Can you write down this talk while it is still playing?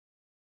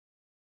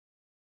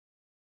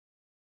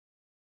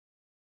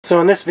So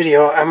in this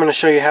video I'm going to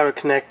show you how to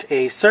connect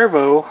a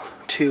servo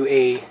to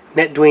a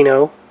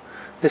Netduino.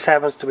 This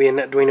happens to be a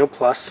Netduino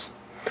Plus,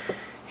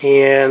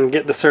 and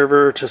get the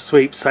server to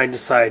sweep side to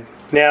side.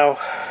 Now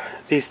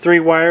these three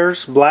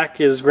wires,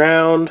 black is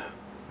ground,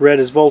 red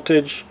is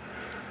voltage,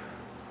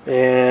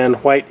 and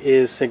white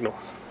is signal.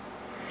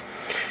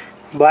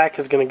 Black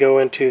is going to go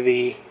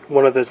into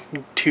one of the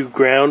two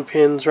ground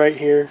pins right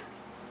here.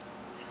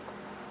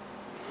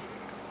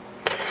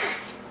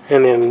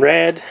 And then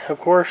red, of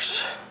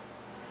course,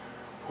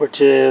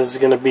 which is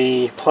going to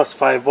be plus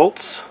 5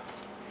 volts.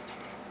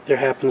 There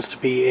happens to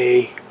be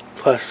a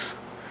plus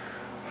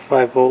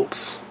 5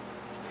 volts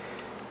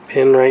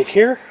pin right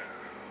here.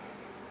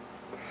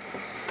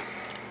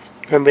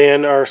 And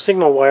then our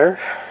signal wire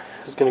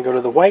is going to go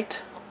to the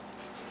white,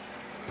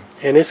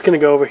 and it's going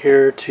to go over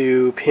here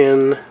to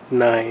pin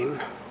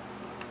 9.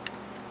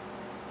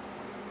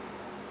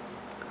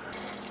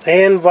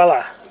 And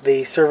voila,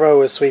 the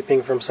servo is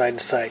sweeping from side to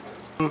side.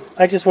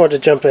 I just wanted to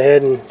jump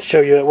ahead and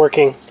show you it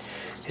working.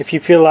 If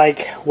you feel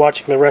like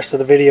watching the rest of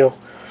the video,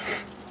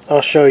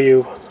 I'll show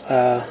you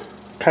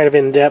kind of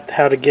in depth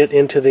how to get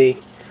into the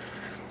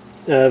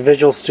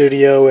Visual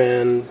Studio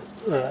and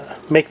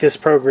make this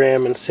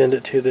program and send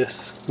it to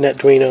this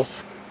Netduino.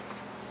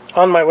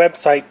 On my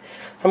website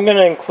I'm going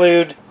to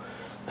include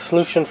a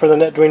solution for the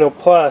Netduino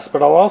Plus,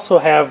 but I'll also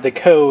have the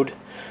code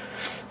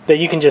that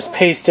you can just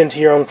paste into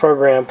your own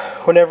program.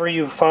 Whenever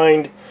you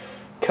find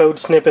code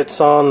snippets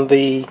on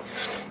the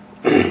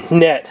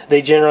net, they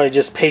generally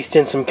just paste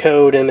in some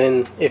code, and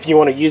then if you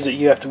want to use it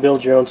you have to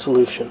build your own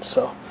solution.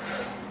 So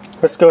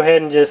let's go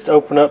ahead and just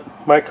open up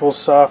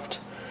Microsoft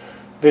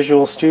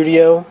Visual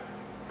Studio.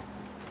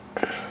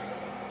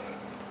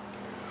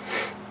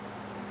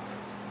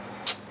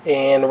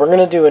 And we're going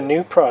to do a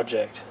new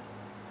project.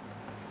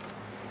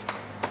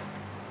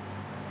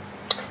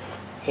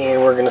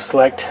 And we're going to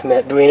select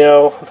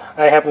Netduino.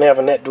 I happen to have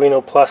a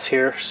Netduino Plus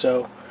here,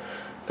 so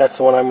that's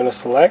the one I'm going to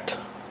select.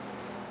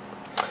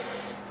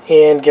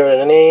 And give it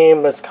a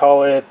name. Let's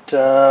call it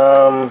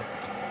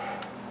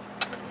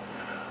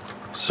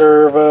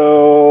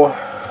Servo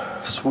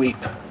Sweep.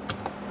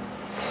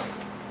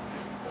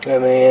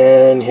 And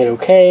then hit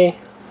OK.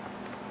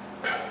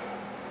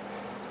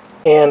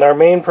 And our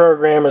main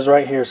program is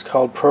right here. It's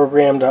called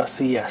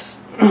program.cs.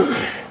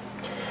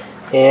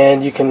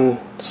 And you can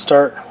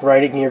start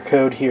writing your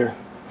code here.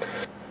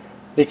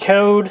 The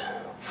code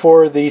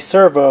for the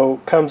servo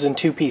comes in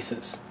two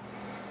pieces.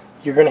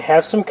 You're going to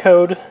have some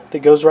code that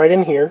goes right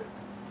in here,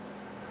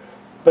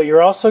 but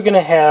you're also going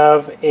to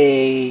have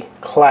a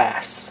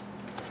class.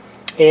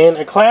 And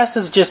a class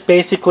is just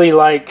basically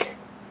like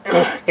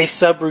a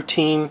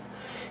subroutine.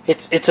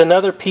 It's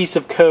another piece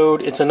of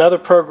code, it's another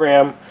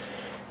program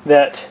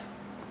that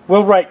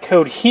will write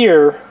code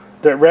here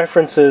that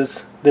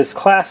references this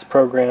class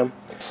program.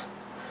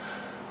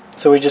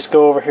 So we just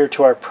go over here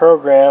to our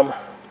program,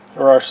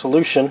 or our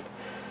solution,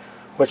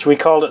 which we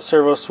called it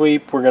Servo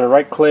Sweep. We're going to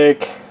right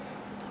click,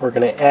 we're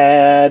going to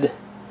add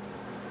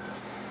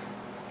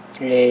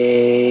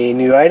a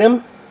new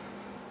item.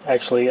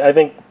 Actually, I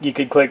think you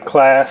could click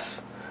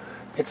class.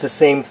 It's the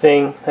same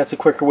thing. That's a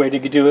quicker way to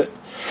do it.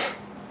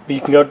 You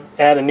can go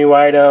add a new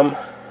item.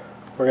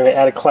 We're going to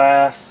add a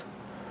class.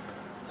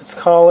 Let's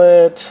call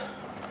it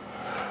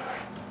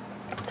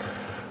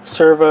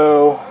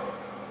Servo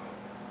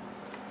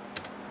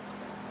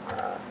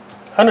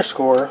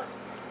underscore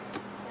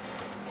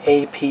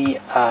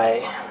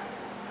API.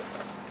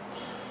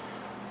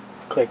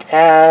 Click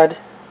add.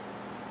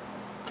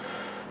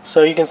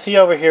 So you can see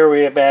over here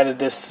we have added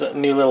this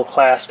new little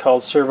class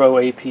called Servo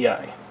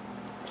API.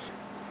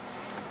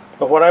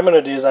 But what I'm going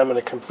to do is I'm going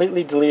to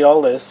completely delete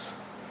all this,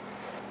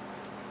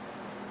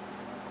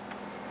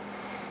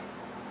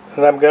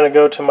 and I'm going to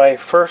go to my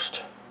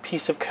first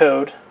piece of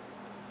code,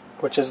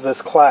 which is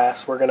this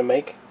class we're going to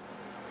make.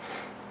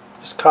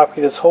 Just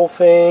copy this whole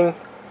thing.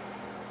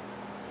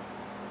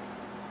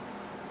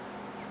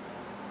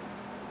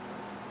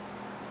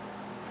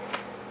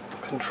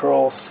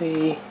 Control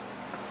C.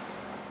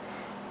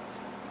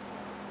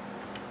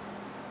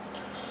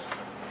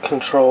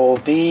 Control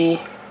V.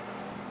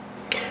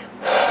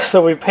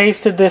 So we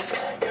pasted this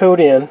code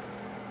in.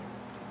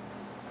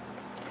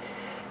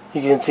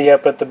 You can see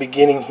up at the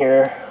beginning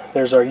here,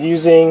 there's our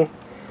using,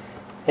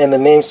 and the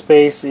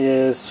namespace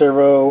is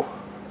servo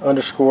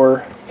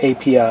underscore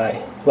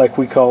API, like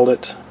we called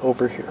it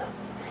over here.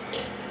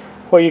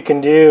 What you can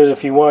do is,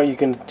 if you want, you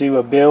can do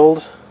a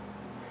build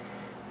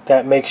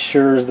that makes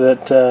sure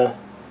that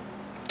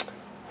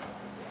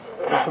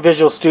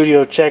Visual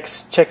Studio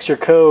checks your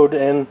code,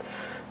 and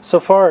so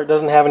far it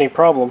doesn't have any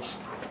problems.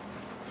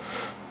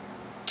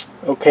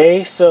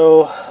 Okay,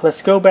 so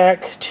let's go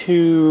back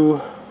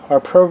to our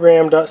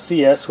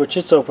program.cs, which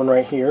is open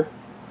right here.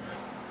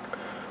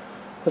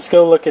 Let's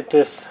go look at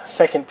this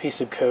second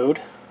piece of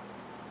code.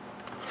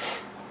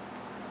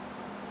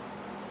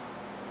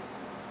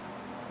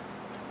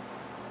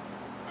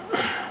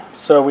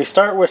 So we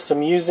start with some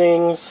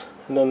usings,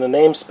 and then the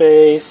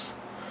namespace.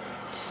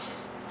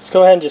 Let's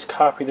go ahead and just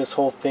copy this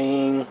whole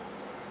thing.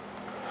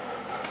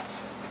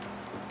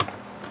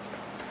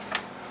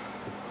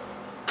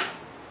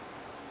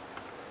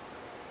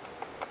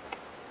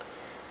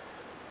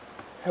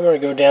 I'm going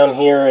to go down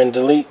here and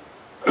delete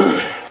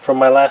from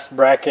my last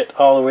bracket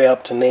all the way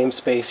up to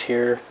namespace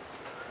here.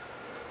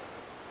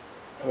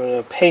 I'm going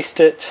to paste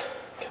it,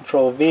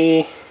 Control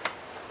V,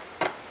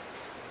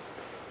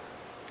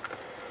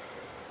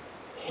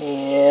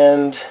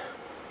 and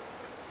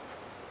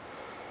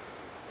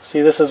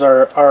see, this is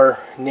our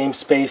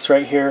namespace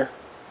right here,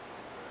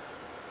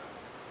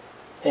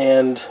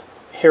 and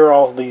here are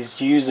all these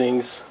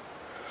usings.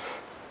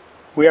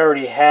 We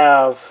already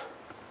have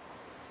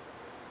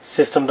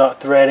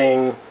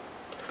system.threading,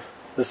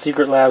 the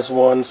Secret Labs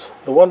ones.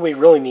 The one we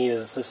really need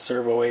is this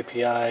Servo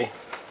API.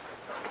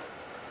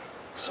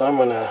 So I'm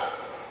going to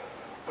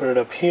put it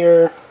up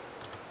here.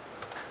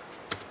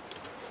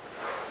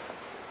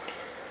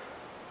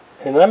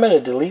 And I'm going to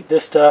delete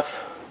this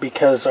stuff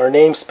because our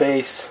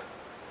namespace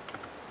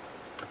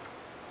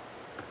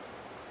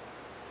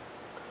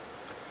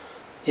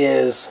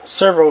is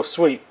Servo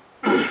Sweep.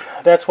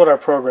 That's what our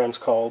program's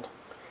called.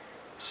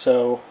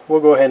 So we'll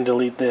go ahead and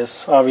delete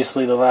this.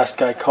 Obviously the last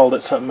guy called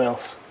it something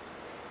else.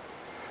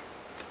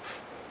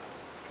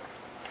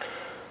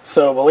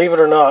 So believe it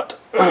or not,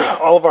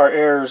 all of our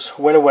errors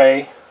went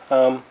away.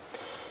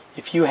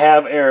 If you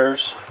have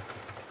errors,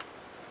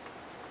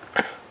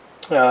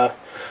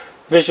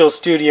 Visual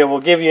Studio will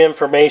give you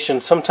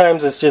information.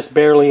 Sometimes it's just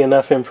barely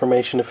enough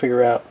information to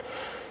figure out.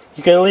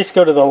 You can at least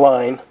go to the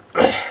line.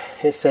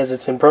 It says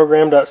it's in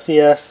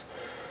program.cs.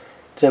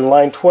 It's in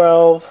line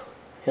 12,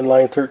 in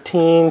line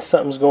 13,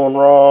 something's going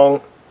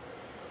wrong,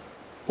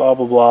 blah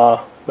blah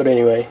blah. But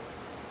anyway.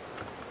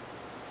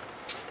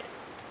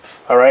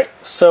 Alright,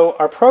 so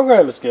our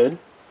program is good.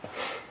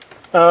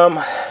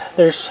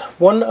 There's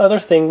one other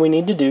thing we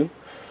need to do,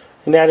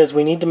 and that is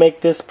we need to make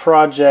this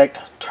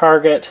project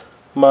target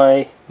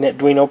my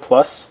Netduino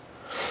Plus.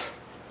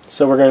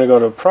 So we're going to go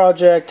to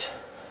Project,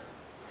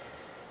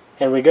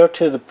 and we go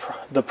to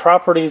the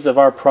properties of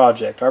our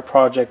project. Our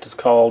project is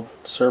called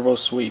Servo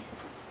Sweep.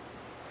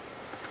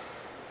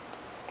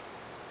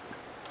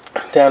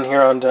 Down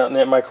here on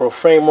 .NET Micro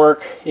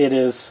Framework, it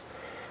is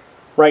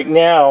right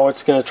now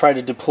it's going to try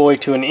to deploy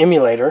to an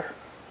emulator,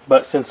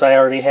 but since I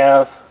already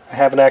have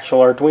an actual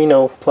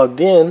Arduino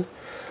plugged in,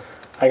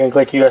 I can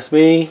click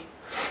USB,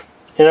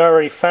 and I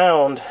already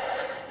found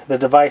the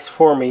device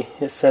for me.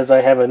 It says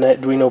I have a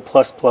Netduino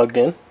Plus plugged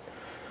in.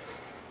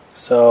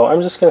 So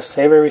I'm just going to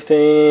save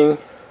everything,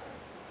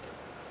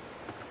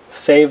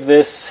 save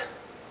this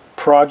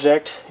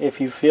project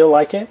if you feel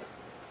like it.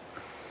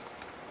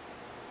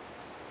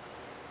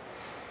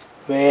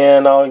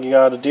 And all you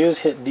got to do is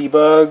hit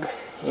debug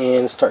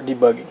and start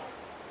debugging.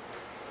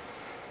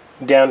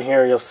 Down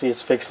here you'll see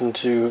it's fixing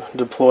to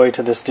deploy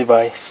to this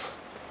device.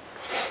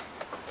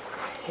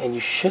 And you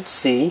should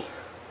see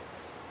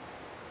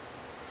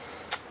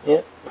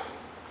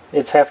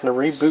it's having to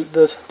reboot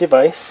the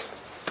device,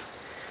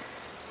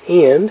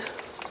 and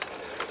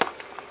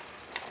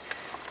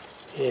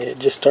it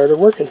just started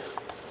working.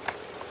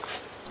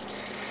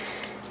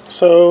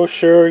 So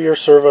sure, your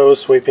servo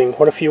is sweeping.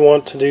 What if you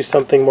want to do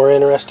something more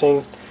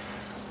interesting?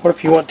 What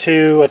if you want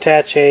to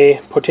attach a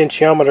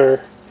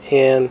potentiometer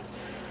and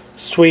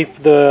sweep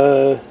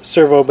the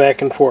servo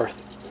back and forth?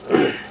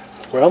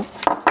 Well,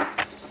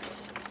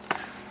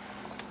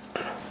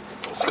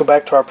 let's go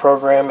back to our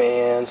program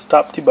and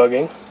stop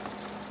debugging.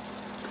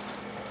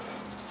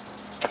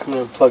 I'm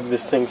going to plug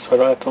this thing so I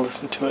don't have to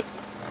listen to it.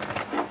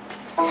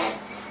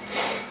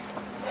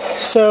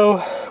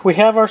 So we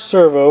have our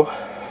servo.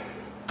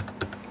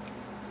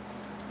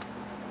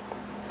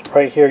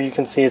 Right here you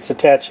can see it's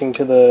attaching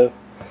to the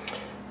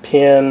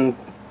pin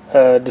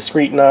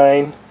discrete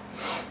 9.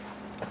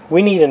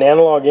 We need an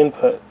analog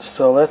input,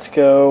 so let's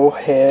go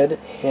ahead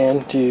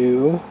and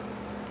do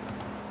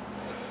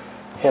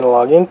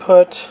analog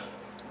input.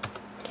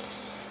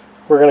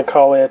 We're going to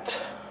call it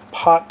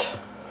pot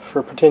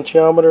for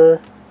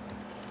potentiometer,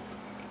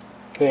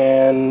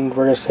 and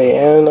we're going to say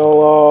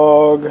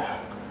analog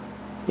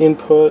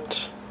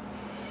input,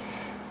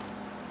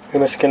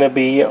 and it's going to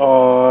be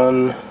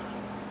on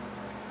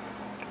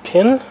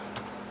pin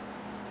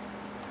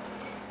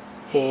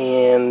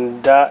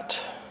and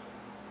dot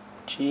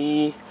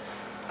G.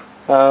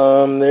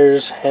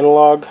 There's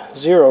analog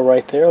 0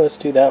 right there. Let's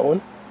do that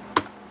one.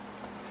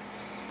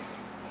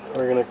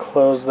 We're going to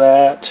close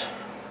that.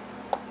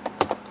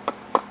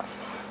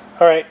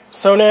 Alright,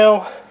 so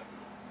now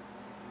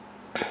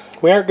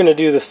we aren't going to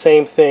do the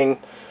same thing.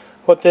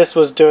 What this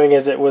was doing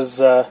is it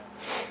was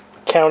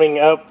counting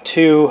up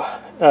to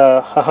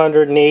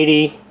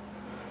 180.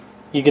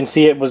 You can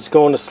see it was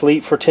going to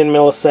sleep for 10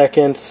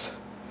 milliseconds.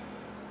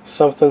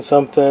 Something,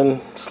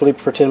 sleep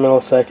for 10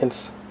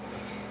 milliseconds.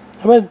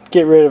 I'm going to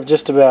get rid of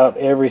just about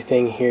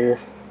everything here.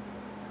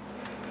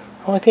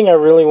 The only thing I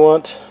really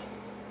want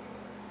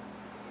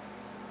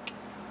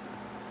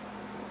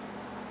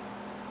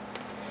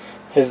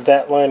is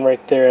that line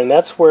right there, and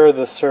that's where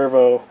the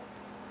servo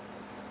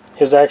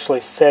is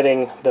actually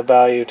setting the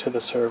value to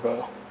the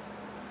servo.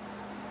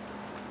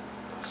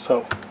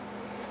 So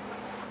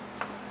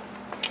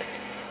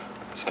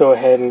let's go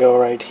ahead and go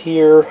right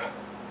here.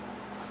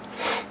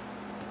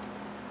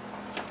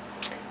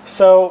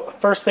 So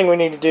first thing we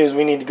need to do is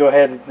we need to go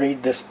ahead and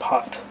read this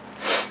pot.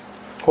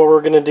 What we're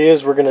going to do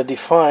is we're going to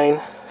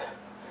define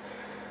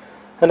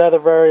another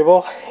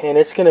variable, and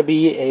it's going to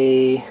be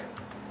a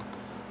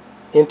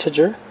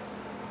integer,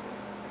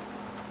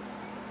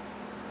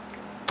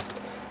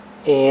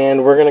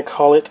 and we're going to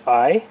call it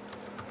I.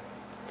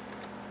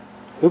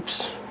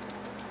 Oops.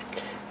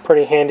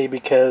 Pretty handy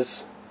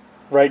because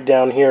right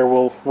down here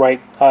we'll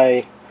write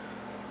I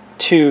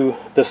to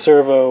the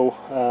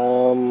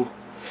Servo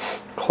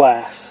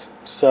class.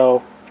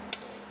 So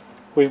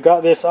we've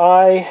got this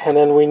I, and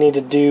then we need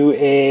to do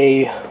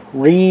a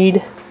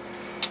read.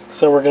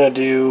 So we're going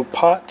to do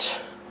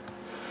pot,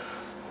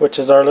 which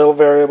is our little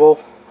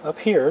variable up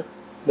here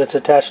that's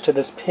attached to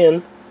this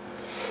pin,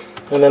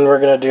 and then we're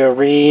going to do a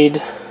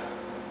read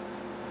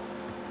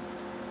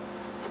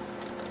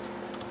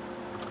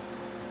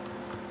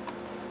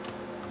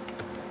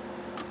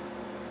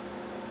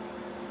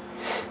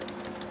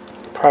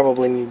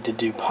probably need to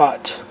do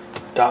pot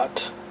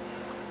dot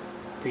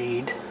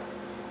read,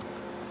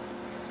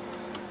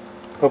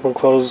 open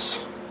close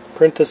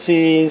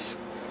parentheses,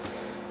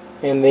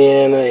 and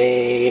then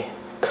a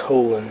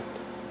colon,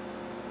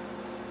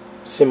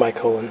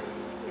 semicolon.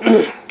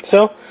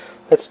 So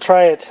let's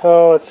try it.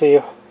 Oh, let's see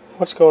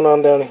what's going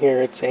on down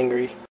here. It's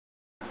angry.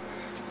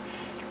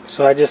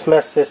 So I just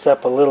messed this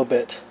up a little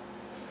bit.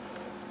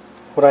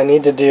 What I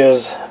need to do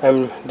is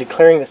I'm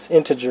declaring this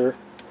integer,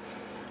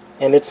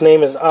 and its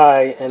name is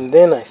I, and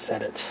then I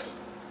set it.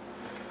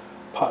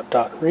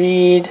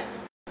 Pot.read.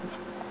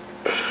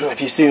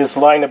 If you see this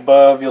line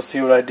above, you'll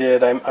see what I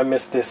did. I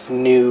missed this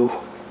new.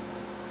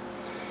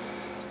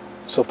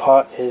 So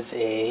pot is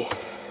a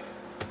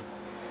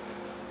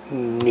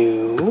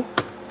new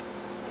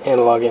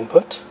analog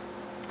input,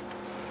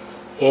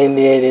 and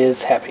it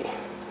is happy.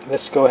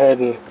 Let's go ahead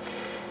and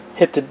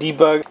hit the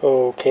debug.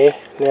 Okay,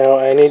 now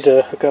I need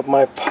to hook up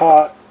my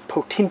pot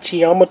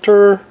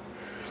potentiometer.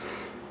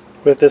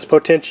 With this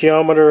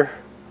potentiometer,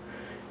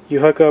 you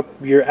hook up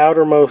your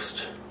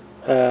outermost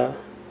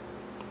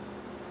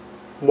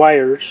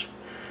wires,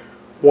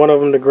 one of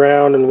them to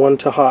ground and one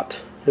to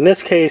hot. In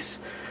this case,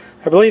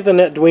 I believe the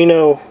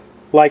Netduino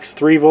likes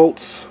 3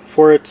 volts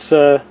for its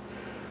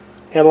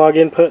analog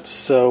inputs,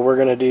 so we're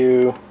going to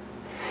do,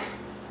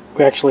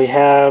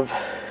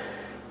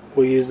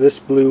 we'll use this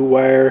blue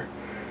wire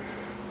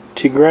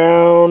to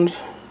ground,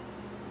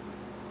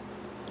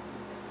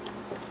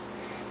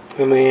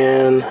 and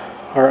then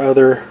our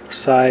other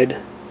side,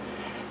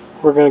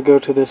 we're going to go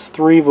to this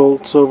 3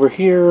 volts over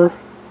here,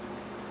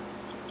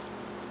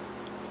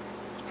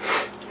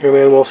 and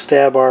then we'll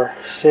stab our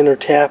center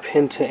tap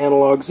into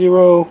analog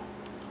 0,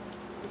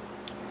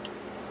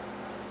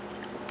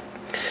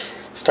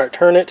 start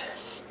turn it,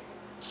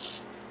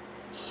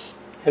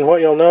 and what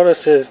you'll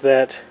notice is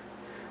that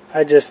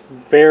I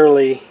just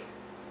barely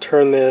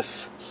turn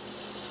this,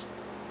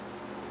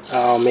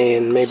 oh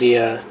man, maybe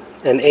an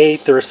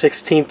 1/8 or a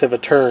 1/16 of a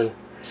turn,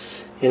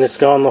 and it's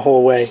gone the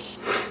whole way.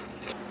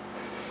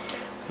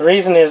 The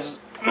reason is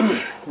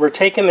we're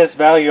taking this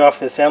value off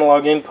this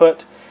analog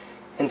input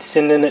and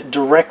sending it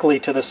directly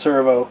to the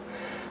servo.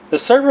 The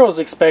servo is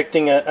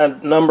expecting a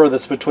number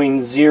that's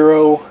between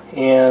 0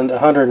 and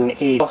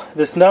 180.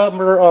 This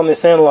number on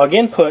this analog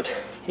input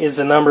is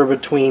a number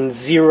between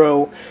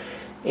 0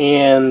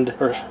 and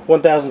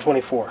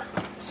 1024.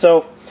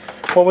 So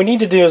what we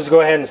need to do is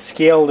go ahead and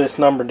scale this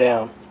number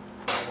down.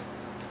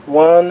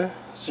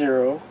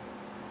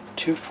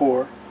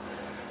 1024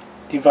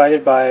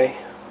 divided by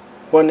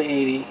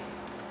 180,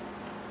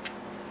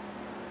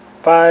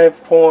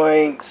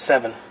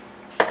 5.7.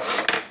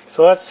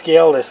 So let's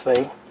scale this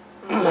thing.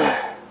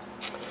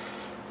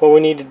 What we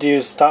need to do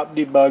is stop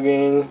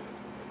debugging.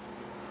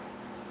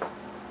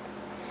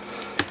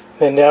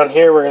 Then down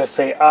here we're going to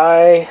say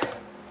I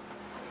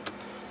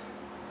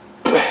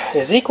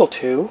is equal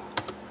to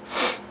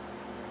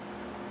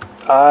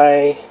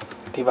I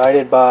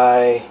divided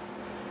by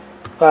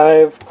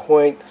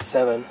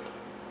 5.7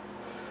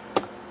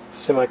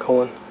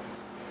 semicolon.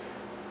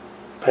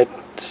 If I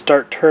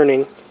start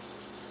turning,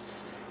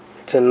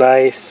 it's a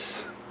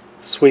nice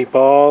sweep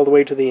all the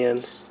way to the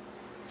end.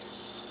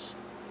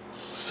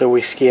 So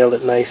we scaled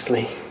it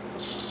nicely.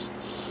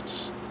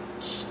 It's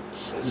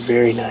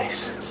very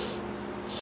nice.